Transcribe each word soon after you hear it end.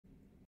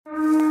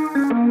Hey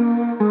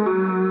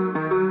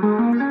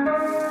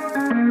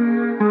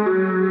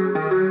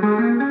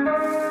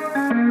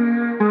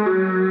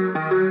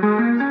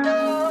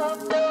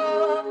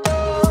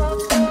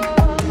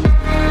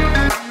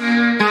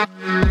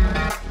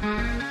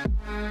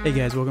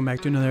guys, welcome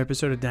back to another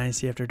episode of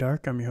Dynasty After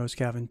Dark. I'm your host,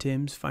 Calvin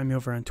Timms. Find me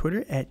over on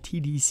Twitter at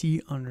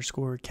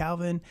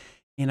TDC_Calvin.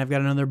 And I've got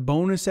another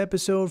bonus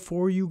episode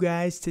for you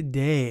guys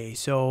today.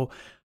 So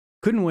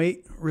couldn't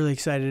wait. Really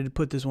excited to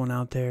put this one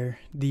out there.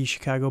 The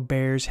Chicago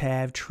Bears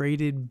have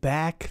traded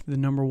back the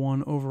number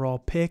 1 overall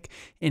pick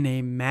in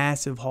a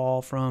massive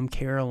haul from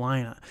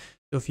Carolina.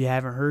 So if you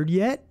haven't heard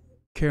yet,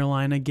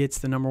 Carolina gets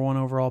the number 1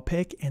 overall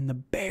pick, and the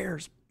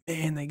Bears,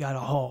 man, they got a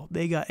haul.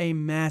 They got a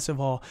massive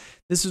haul.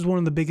 This is one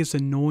of the biggest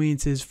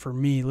annoyances for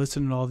me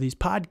listening to all these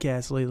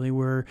podcasts lately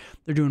where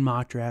they're doing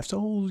mock drafts.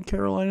 Oh,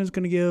 Carolina's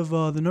going to give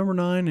the number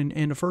 9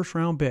 and a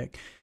first-round pick.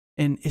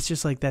 And it's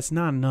just like that's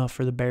not enough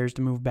for the Bears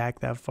to move back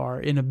that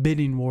far in a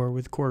bidding war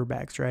with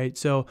quarterbacks, right?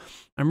 So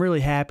I'm really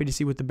happy to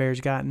see what the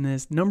Bears got in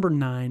this. Number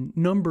 9,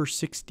 number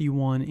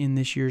 61 in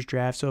this year's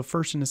draft. So a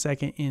first and a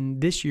second in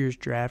this year's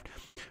draft.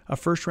 A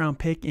first-round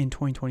pick in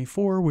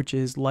 2024, which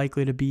is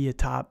likely to be a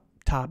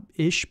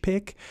top-ish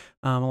pick.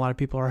 A lot of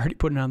people are already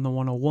putting on the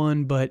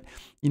 101, but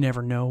you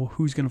never know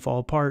who's going to fall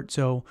apart.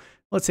 So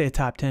let's say a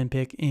top 10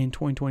 pick in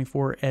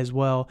 2024 as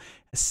well,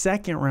 a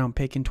second-round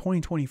pick in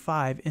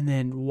 2025, and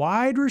then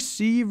wide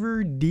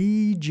receiver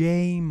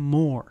DJ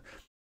Moore.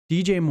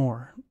 DJ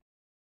Moore,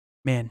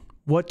 man,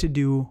 what to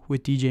do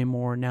with DJ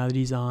Moore now that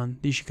he's on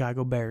the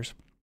Chicago Bears?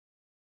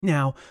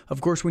 Now,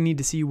 of course, we need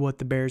to see what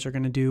the Bears are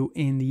going to do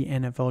in the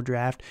NFL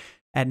draft.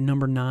 At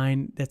number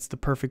 9, that's the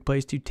perfect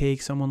place to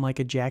take someone like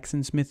a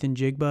Jackson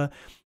Smith-Njigba.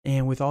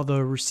 And with all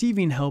the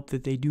receiving help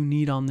that they do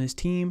need on this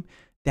team,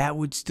 that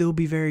would still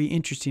be very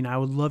interesting. I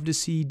would love to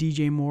see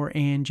DJ Moore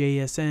and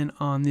JSN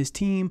on this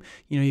team.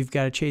 You know, you've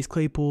got a Chase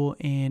Claypool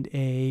and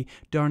a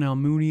Darnell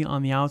Mooney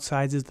on the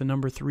outsides as the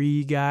number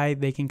 3 guy.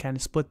 They can kind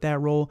of split that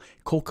role.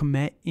 Cole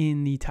Kmet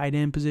in the tight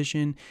end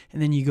position.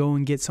 And then you go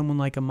and get someone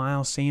like a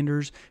Miles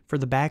Sanders for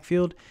the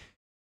backfield.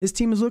 This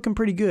team is looking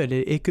pretty good.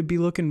 It could be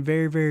looking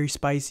very, very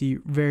spicy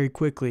very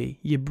quickly.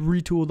 You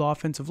retooled the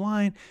offensive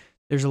line.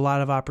 There's a lot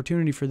of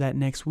opportunity for that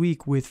next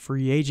week with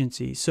free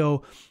agency.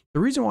 So the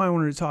reason why I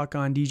wanted to talk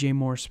on DJ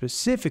Moore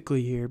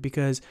specifically here,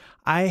 because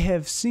I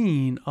have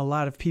seen a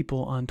lot of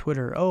people on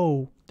Twitter,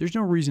 oh, there's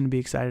no reason to be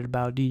excited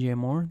about DJ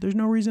Moore. There's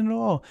no reason at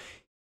all.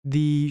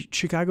 The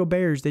Chicago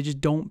Bears, they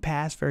just don't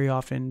pass very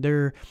often.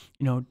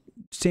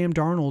 Sam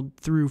Darnold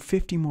threw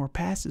 50 more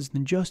passes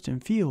than Justin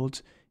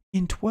Fields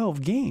in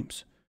 12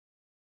 games.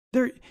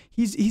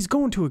 He's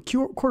going to a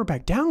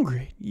quarterback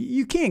downgrade.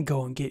 You can't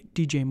go and get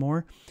DJ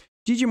Moore.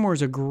 DJ Moore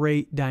is a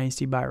great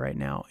dynasty buy right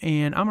now,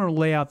 and I'm going to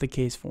lay out the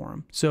case for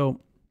him. So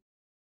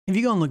if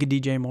you go and look at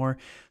DJ Moore,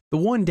 the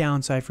one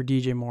downside for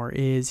DJ Moore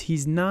is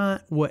he's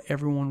not what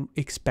everyone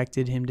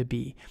expected him to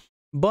be.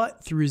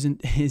 But through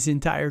his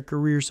entire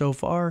career so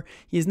far,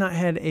 he has not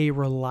had a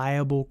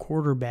reliable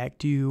quarterback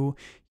to,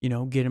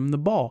 get him the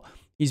ball.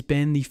 He's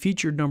been the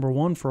featured number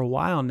 1 for a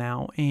while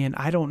now, and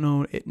I don't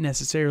know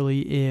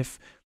necessarily if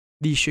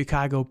the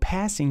Chicago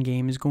passing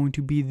game is going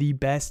to be the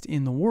best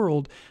in the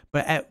world,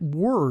 but at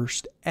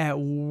worst,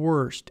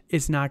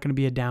 it's not going to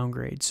be a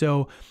downgrade.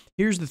 So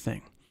here's the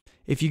thing.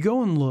 If you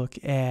go and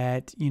look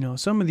at,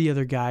 some of the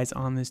other guys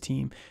on this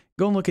team,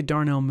 go and look at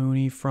Darnell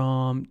Mooney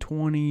from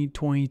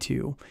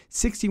 2022,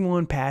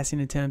 61 passing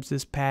attempts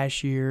this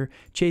past year.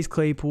 Chase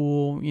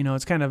Claypool,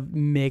 it's kind of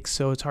mixed,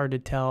 so it's hard to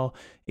tell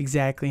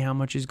exactly how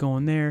much is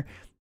going there.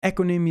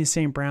 Equanimeous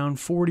St. Brown,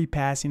 40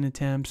 passing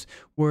attempts,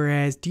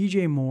 whereas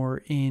DJ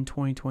Moore in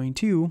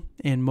 2022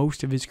 and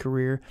most of his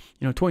career,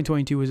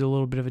 2022 was a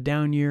little bit of a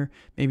down year.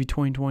 Maybe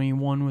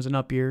 2021 was an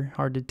up year,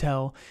 hard to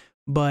tell.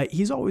 But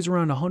he's always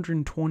around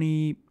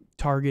 120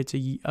 targets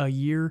a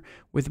year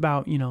with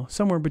about,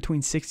 somewhere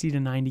between 60 to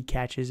 90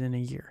 catches in a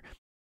year.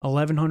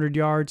 1,100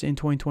 yards in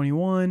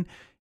 2021,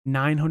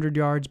 900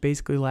 yards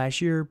basically last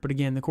year. But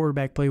again, the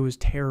quarterback play was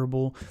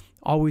terrible.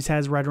 Always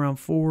has right around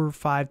 4 or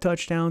 5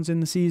 touchdowns in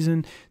the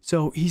season.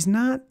 So he's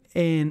not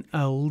an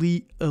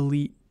elite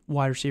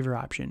wide receiver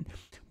option.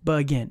 But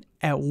again,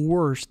 at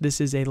worst,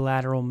 this is a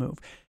lateral move.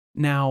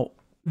 Now,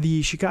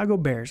 the Chicago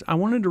Bears, I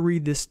wanted to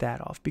read this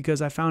stat off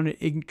because I found it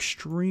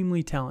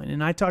extremely telling.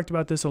 And I talked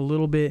about this a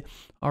little bit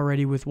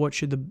already with what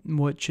should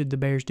the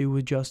Bears do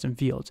with Justin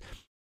Fields.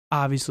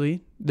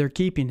 Obviously, they're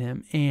keeping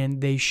him,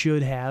 and they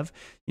should have.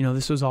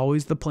 This was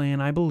always the plan,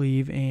 I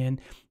believe,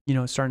 and,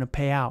 it's starting to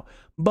pay out.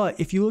 But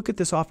if you look at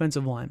this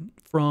offensive line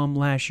from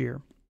last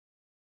year,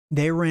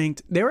 they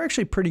were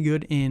actually pretty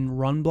good in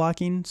run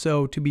blocking.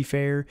 So to be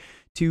fair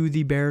to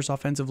the Bears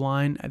offensive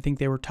line, I think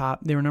they were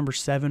number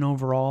 7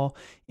 overall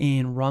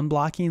in run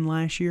blocking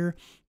last year.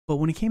 But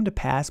when it came to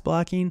pass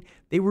blocking,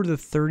 they were the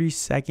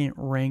 32nd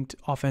ranked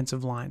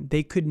offensive line.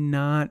 They could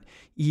not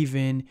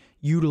even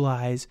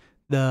utilize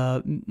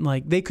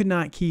they could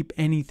not keep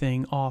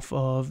anything off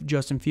of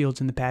Justin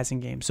Fields in the passing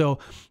game. So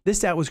this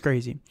stat was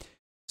crazy.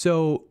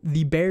 So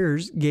the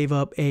Bears gave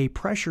up a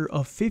pressure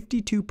of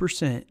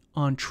 52%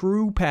 on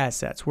true pass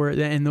sets,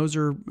 and those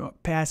are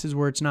passes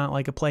where it's not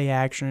like a play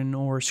action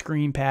or a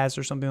screen pass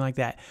or something like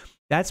that.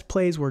 That's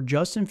plays where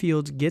Justin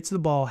Fields gets the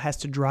ball, has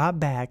to drop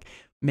back,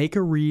 make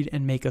a read,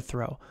 and make a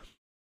throw.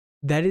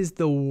 That is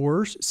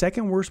the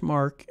second worst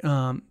mark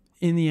in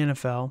the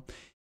NFL.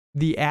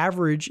 The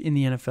average in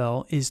the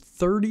NFL is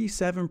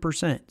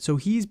 37%. So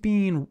he's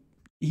being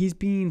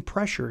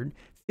pressured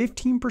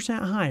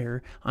 15%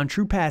 higher on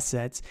true pass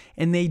sets,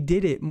 and they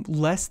did it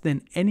less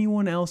than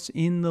anyone else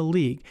in the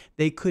league.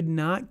 They could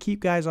not keep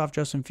guys off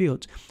Justin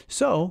Fields.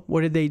 So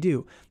what did they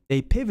do?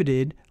 They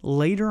pivoted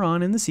later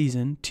on in the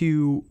season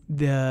to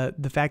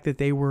the fact that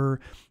they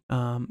were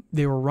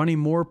running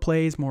more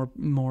plays,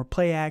 more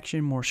play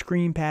action, more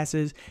screen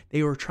passes.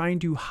 They were trying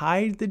to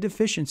hide the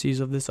deficiencies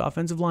of this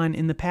offensive line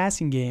in the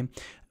passing game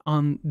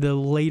on the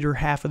later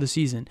half of the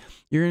season.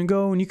 You're going to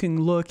go and you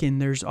can look,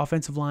 and there's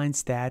offensive line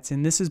stats,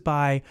 and this is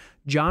by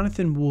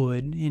Jonathan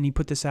Wood, and he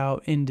put this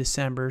out in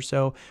December,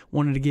 so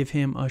wanted to give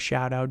him a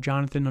shout out,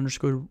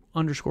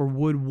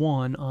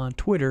 Jonathan_Wood1 on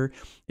Twitter,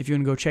 if you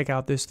want to go check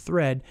out this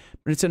thread.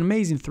 But it's an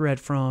amazing thread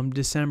from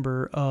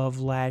December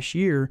of last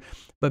year.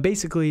 But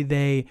basically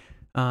he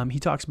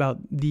talks about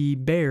the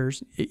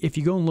Bears. If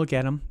you go and look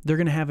at them, they're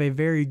going to have a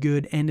very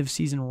good end of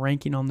season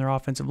ranking on their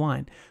offensive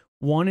line.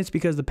 One, it's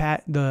because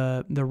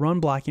the run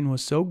blocking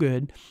was so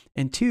good,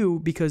 and two,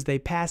 because they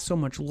passed so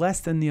much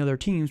less than the other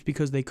teams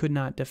because they could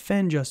not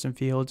defend Justin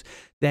Fields,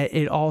 that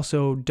it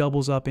also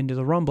doubles up into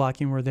the run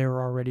blocking where they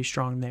were already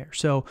strong there.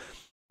 So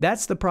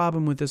that's the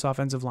problem with this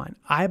offensive line.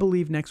 I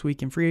believe next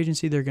week in free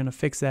agency they're going to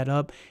fix that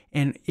up,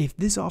 and if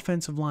this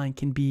offensive line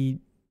can be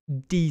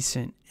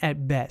decent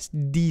at best,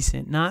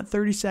 not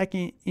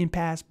 32nd in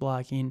pass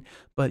blocking,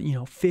 but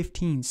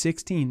 15,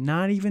 16,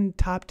 not even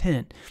top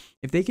 10.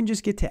 If they can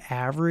just get to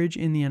average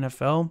in the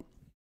NFL,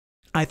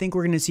 I think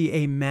we're going to see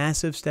a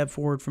massive step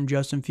forward from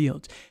Justin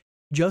Fields.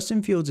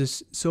 Justin Fields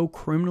is so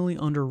criminally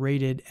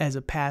underrated as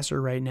a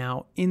passer right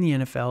now in the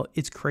NFL.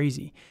 It's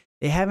crazy.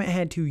 They haven't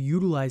had to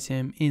utilize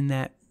him in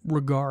that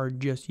regard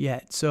just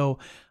yet. So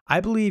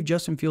I believe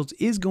Justin Fields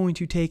is going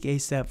to take a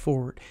step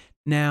forward.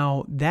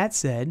 Now, that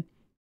said,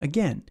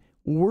 again,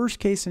 worst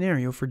case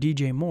scenario for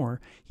DJ Moore,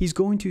 he's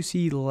going to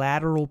see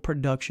lateral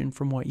production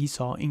from what he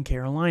saw in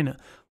Carolina.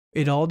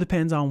 It all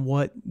depends on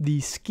what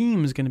the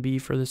scheme is going to be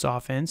for this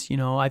offense.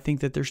 I think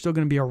that there's still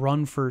going to be a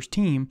run-first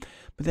team,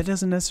 but that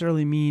doesn't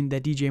necessarily mean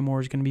that DJ Moore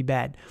is going to be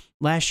bad.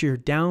 Last year,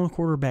 down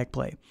quarterback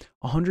play,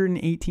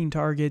 118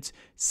 targets,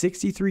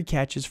 63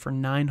 catches for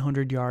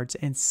 900 yards,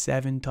 and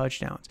 7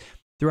 touchdowns.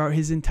 Throughout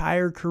his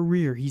entire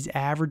career, he's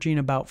averaging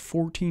about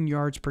 14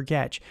 yards per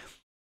catch.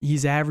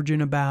 He's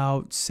averaging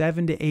about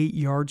 7 to 8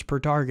 yards per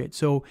target.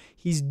 So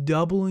he's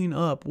doubling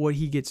up what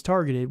he gets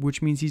targeted,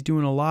 which means he's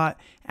doing a lot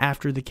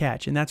after the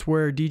catch. And that's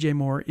where DJ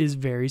Moore is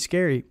very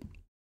scary.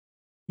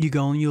 You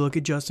go and you look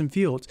at Justin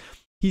Fields.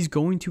 He's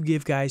going to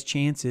give guys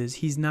chances.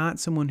 He's not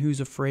someone who's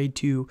afraid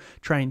to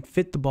try and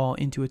fit the ball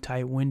into a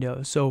tight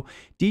window. So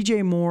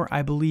DJ Moore,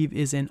 I believe,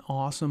 is an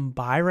awesome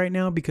buy right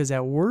now because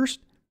at worst,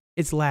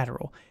 it's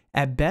lateral.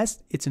 At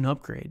best, it's an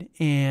upgrade.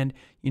 And,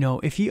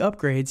 if he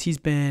upgrades, he's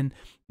been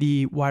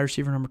the wide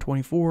receiver number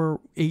 24,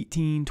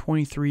 18,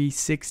 23,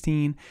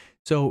 16.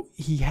 So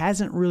he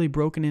hasn't really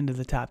broken into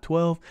the top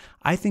 12.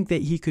 I think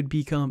that he could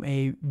become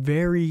a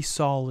very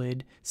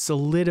solidified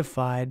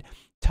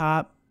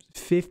top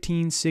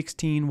 15,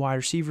 16 wide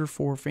receiver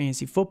for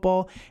fantasy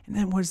football. And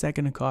then what is that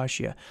going to cost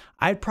you?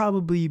 I'd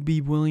probably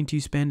be willing to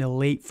spend a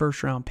late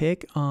first round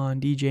pick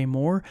on DJ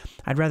Moore.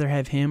 I'd rather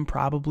have him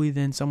probably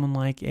than someone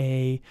like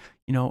a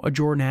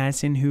Jordan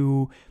Addison,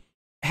 who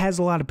has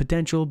a lot of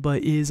potential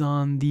but is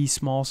on the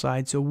small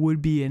side, so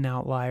would be an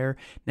outlier.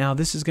 Now,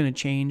 this is going to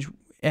change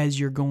as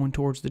you're going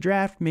towards the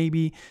draft.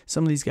 Maybe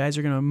some of these guys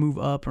are going to move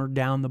up or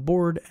down the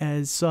board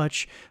as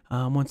such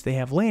once they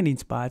have landing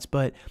spots,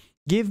 but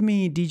give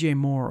me DJ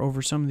Moore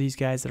over some of these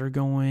guys that are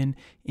going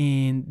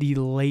in the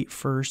late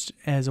first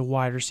as a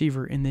wide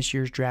receiver in this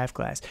year's draft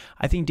class.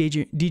 I think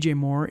DJ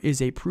Moore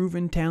is a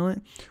proven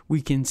talent.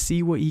 We can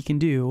see what he can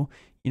do.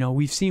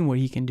 We've seen what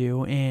he can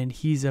do, and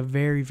he's a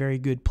very, very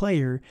good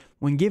player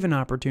when given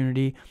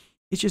opportunity.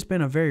 It's just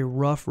been a very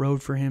rough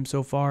road for him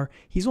so far.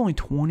 He's only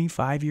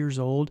 25 years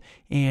old,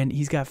 and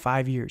he's got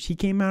 5 years. He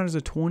came out as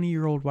a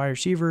 20-year-old wide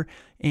receiver,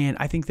 and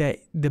I think that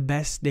the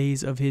best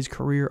days of his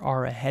career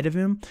are ahead of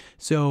him.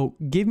 So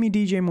give me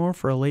DJ Moore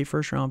for a late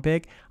first-round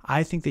pick.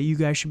 I think that you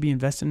guys should be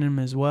investing in him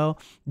as well.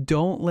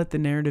 Don't let the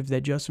narrative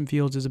that Justin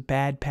Fields is a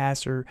bad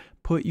passer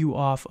put you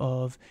off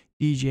of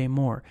DJ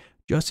Moore.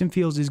 Justin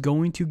Fields is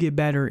going to get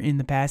better in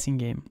the passing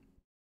game.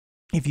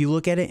 If you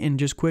look at it, and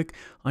just quick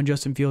on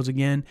Justin Fields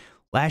again,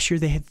 last year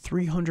they had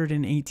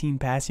 318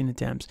 passing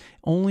attempts,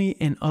 only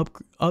an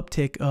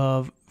uptick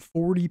of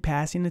 40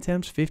 passing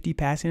attempts, 50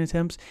 passing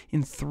attempts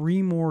in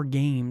 3 more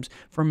games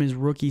from his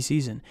rookie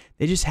season.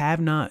 They just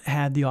have not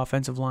had the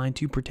offensive line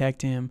to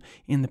protect him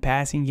in the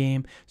passing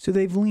game, so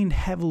they've leaned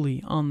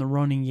heavily on the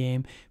running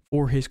game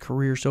for his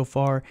career so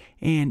far.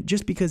 And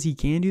just because he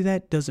can do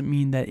that doesn't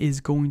mean that is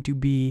going to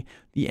be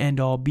the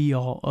end-all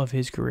be-all of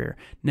his career.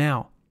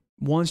 Now,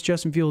 once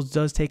Justin Fields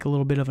does take a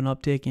little bit of an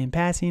uptick in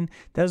passing,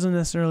 that doesn't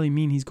necessarily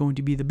mean he's going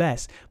to be the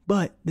best.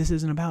 But this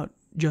isn't about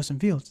Justin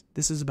Fields.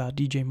 This is about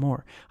DJ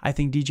Moore. I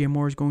think DJ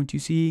Moore is going to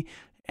see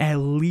at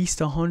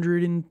least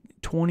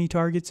 120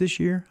 targets this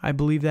year. I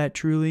believe that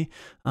truly,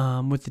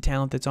 with the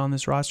talent that's on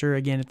this roster.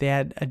 Again, if they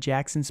add a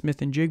Jackson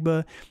Smith and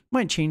Jigba,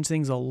 might change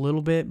things a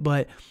little bit,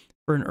 but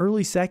for an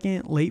early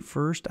second, late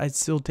first, I'd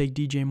still take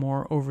DJ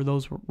Moore over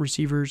those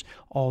receivers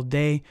all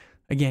day.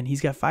 Again,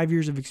 he's got 5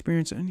 years of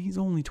experience, and he's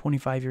only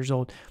 25 years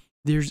old.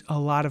 There's a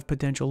lot of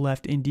potential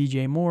left in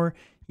DJ Moore.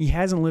 He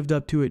hasn't lived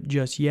up to it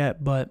just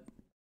yet, but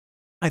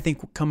I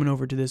think coming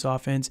over to this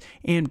offense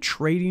and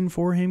trading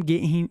for him,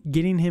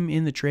 getting him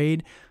in the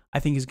trade, I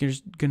think is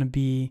going to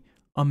be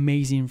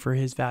amazing for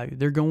his value.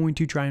 They're going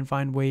to try and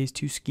find ways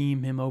to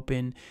scheme him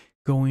open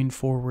going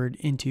forward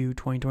into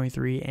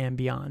 2023 and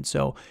beyond.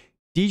 So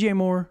DJ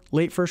Moore,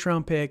 late first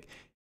round pick.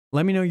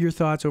 Let me know your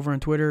thoughts over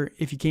on Twitter.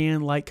 If you can,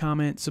 like,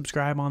 comment,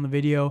 subscribe on the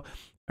video.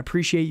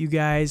 Appreciate you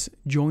guys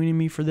joining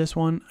me for this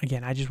one.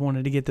 Again, I just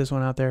wanted to get this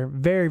one out there.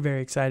 Very,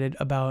 very excited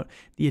about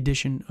the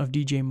addition of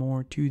DJ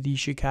Moore to the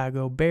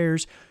Chicago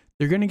Bears.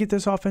 They're going to get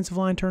this offensive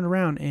line turned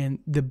around, and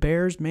the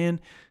Bears, man,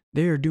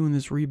 they are doing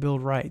this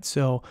rebuild right.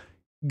 So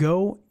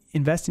go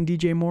invest in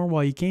DJ Moore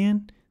while you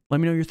can. Let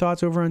me know your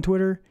thoughts over on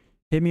Twitter.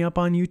 Hit me up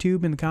on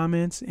YouTube in the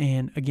comments.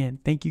 And again,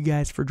 thank you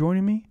guys for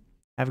joining me.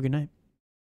 Have a good night.